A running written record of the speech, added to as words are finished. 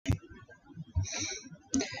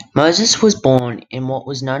Moses was born in what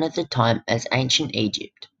was known at the time as ancient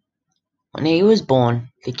Egypt. When he was born,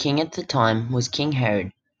 the king at the time was King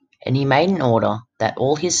Herod, and he made an order that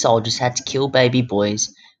all his soldiers had to kill baby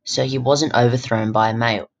boys so he wasn't overthrown by a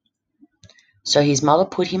male. So his mother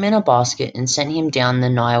put him in a basket and sent him down the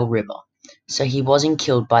Nile River, so he wasn't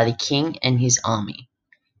killed by the king and his army.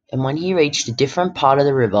 And when he reached a different part of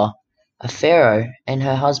the river, a pharaoh and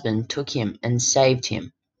her husband took him and saved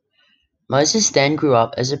him. Moses then grew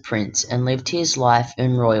up as a prince and lived his life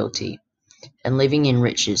in royalty and living in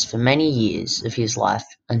riches for many years of his life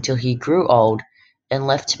until he grew old and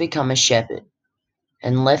left to become a shepherd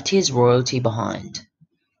and left his royalty behind.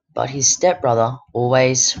 But his stepbrother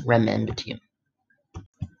always remembered him.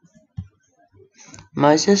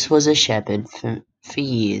 Moses was a shepherd for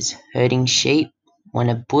years, herding sheep, when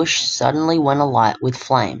a bush suddenly went alight with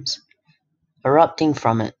flames, erupting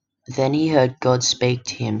from it. Then he heard God speak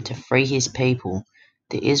to him to free his people,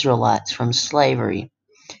 the Israelites, from slavery,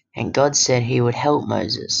 and God said he would help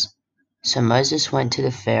Moses. So Moses went to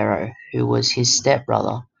the Pharaoh, who was his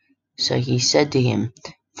stepbrother. So he said to him,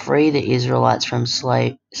 "Free the Israelites from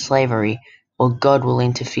slavery, or God will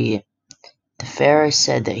interfere." The Pharaoh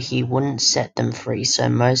said that he wouldn't set them free, so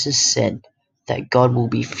Moses said that God will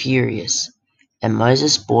be furious. And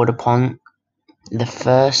Moses brought upon the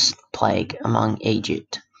first plague among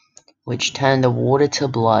Egypt, which turned the water to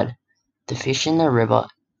blood. The fish in the river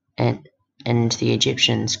and the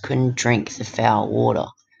Egyptians couldn't drink the foul water,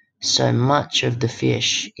 so much of the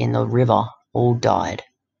fish in the river all died.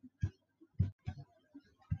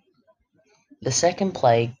 The second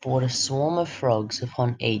plague brought a swarm of frogs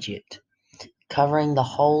upon Egypt, covering the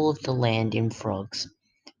whole of the land in frogs,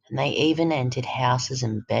 and they even entered houses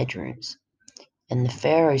and bedrooms, and the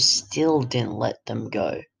Pharaoh still didn't let them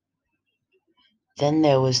go. Then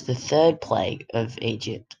there was the third plague of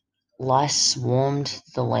Egypt. Lice swarmed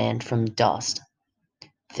the land from dust,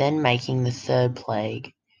 then making the third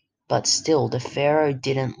plague. But still the Pharaoh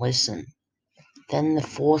didn't listen. Then the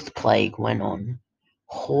fourth plague went on.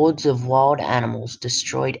 Hordes of wild animals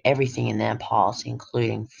destroyed everything in their paths,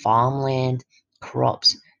 including farmland,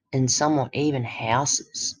 crops, and somewhat even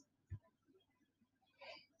houses.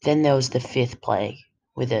 Then there was the fifth plague,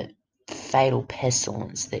 with a fatal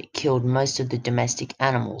pestilence that killed most of the domestic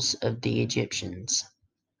animals of the Egyptians.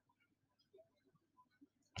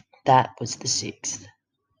 That was the sixth.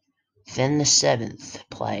 Then the seventh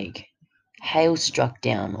plague. Hail struck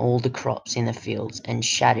down all the crops in the fields and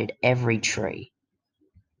shattered every tree.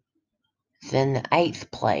 Then the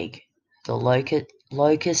eighth plague. The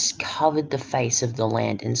locusts covered the face of the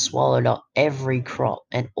land and swallowed up every crop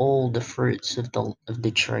and all the fruits of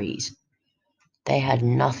the trees. They had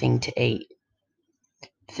nothing to eat.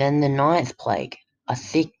 Then the ninth plague. A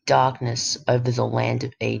thick darkness over the land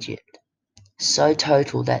of Egypt, so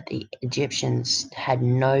total that the Egyptians had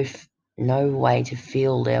no way to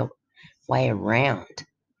feel their way around.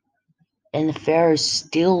 And the Pharaoh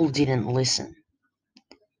still didn't listen.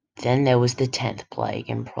 Then there was the 10th plague,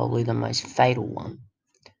 and probably the most fatal one.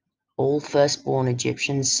 All firstborn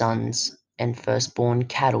Egyptian sons and firstborn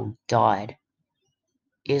cattle died.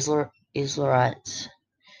 Israelites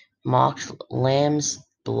marked lamb's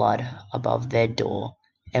blood above their door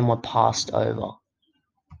and were passed over.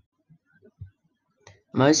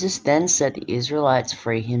 Moses then set the Israelites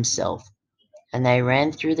free himself, and they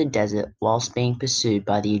ran through the desert whilst being pursued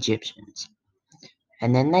by the Egyptians.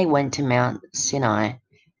 And then they went to Mount Sinai,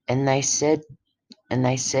 and they said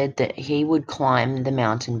that he would climb the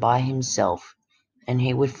mountain by himself, and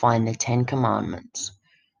he would find the 10 Commandments,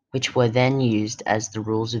 which were then used as the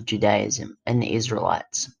rules of Judaism and the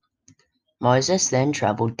Israelites. Moses then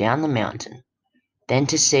traveled down the mountain, then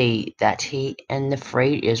to see that he and the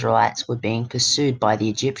freed Israelites were being pursued by the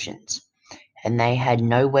Egyptians, and they had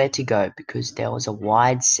nowhere to go because there was a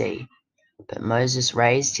wide sea. But Moses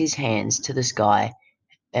raised his hands to the sky,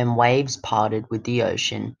 and waves parted with the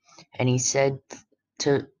ocean, and he said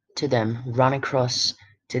to them, "Run across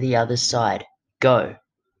to the other side. Go."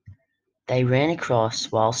 They ran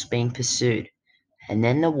across whilst being pursued, and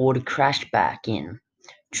then the water crashed back in,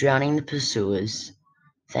 drowning the pursuers.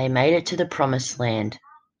 They made it to the promised land,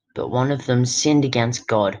 but one of them sinned against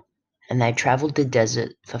God, and they travelled the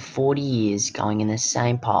desert for 40 years, going in the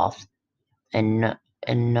same path and not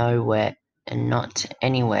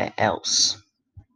anywhere else.